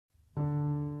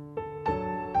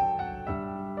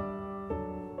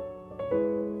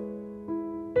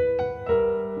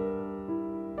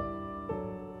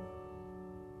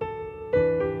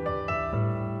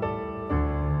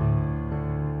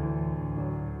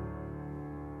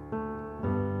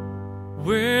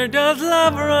Where does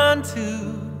love run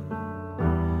to?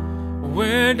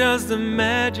 Where does the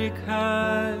magic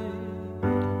hide?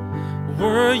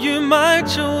 Were you my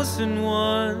chosen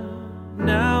one?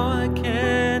 Now I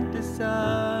can't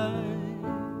decide.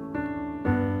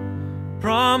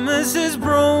 Promises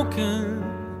broken,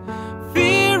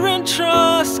 fear and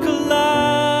trust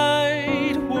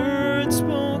collide. Words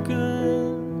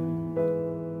spoken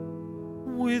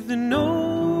with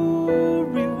no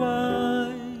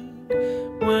rewind.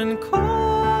 When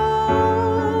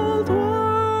cold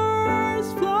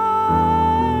words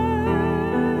fly,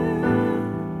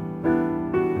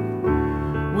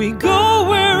 we go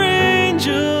where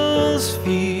angels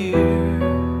fear.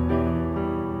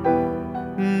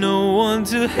 No one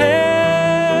to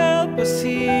help us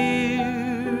here.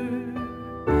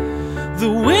 The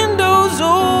windows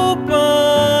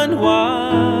open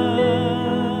wide.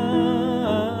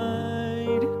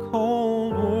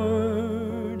 Cold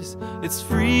words, it's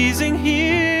freezing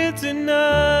here tonight.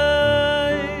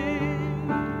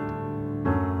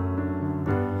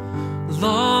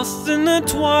 Lost in the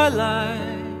twilight,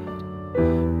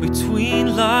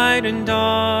 between light and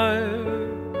dark,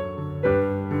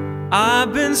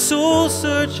 I've been soul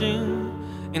searching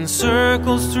in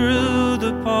circles through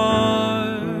the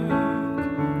park.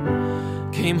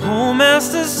 Came home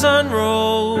as the sun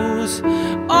rose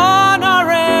on our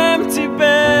empty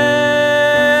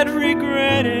bed,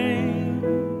 regretting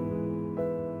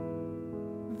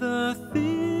the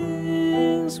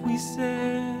things we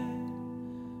said.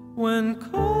 When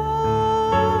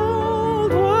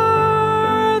cold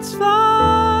words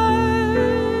fly,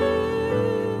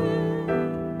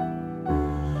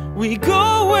 we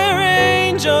go where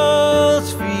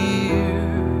angels fear.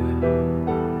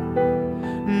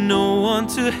 No one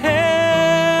to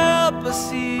help us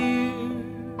here.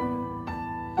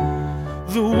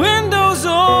 The windows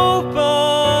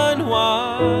open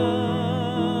wide.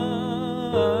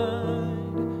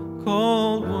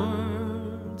 Cold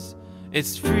words,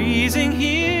 it's freezing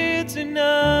here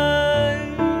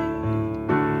tonight.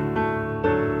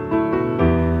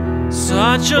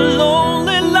 Such a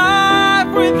lonely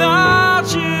life without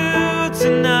you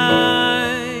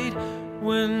tonight.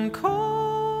 When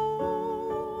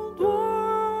cold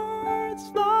words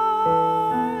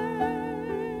fly,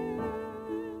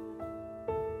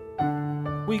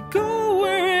 we go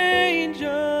where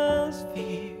angels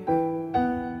fear.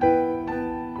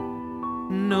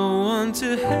 No one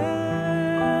to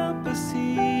help us here.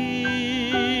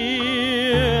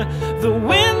 The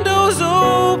windows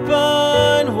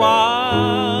open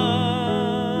wide.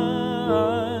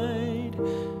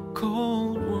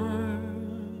 Cold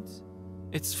words,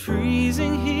 it's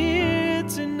freezing here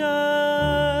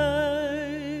tonight.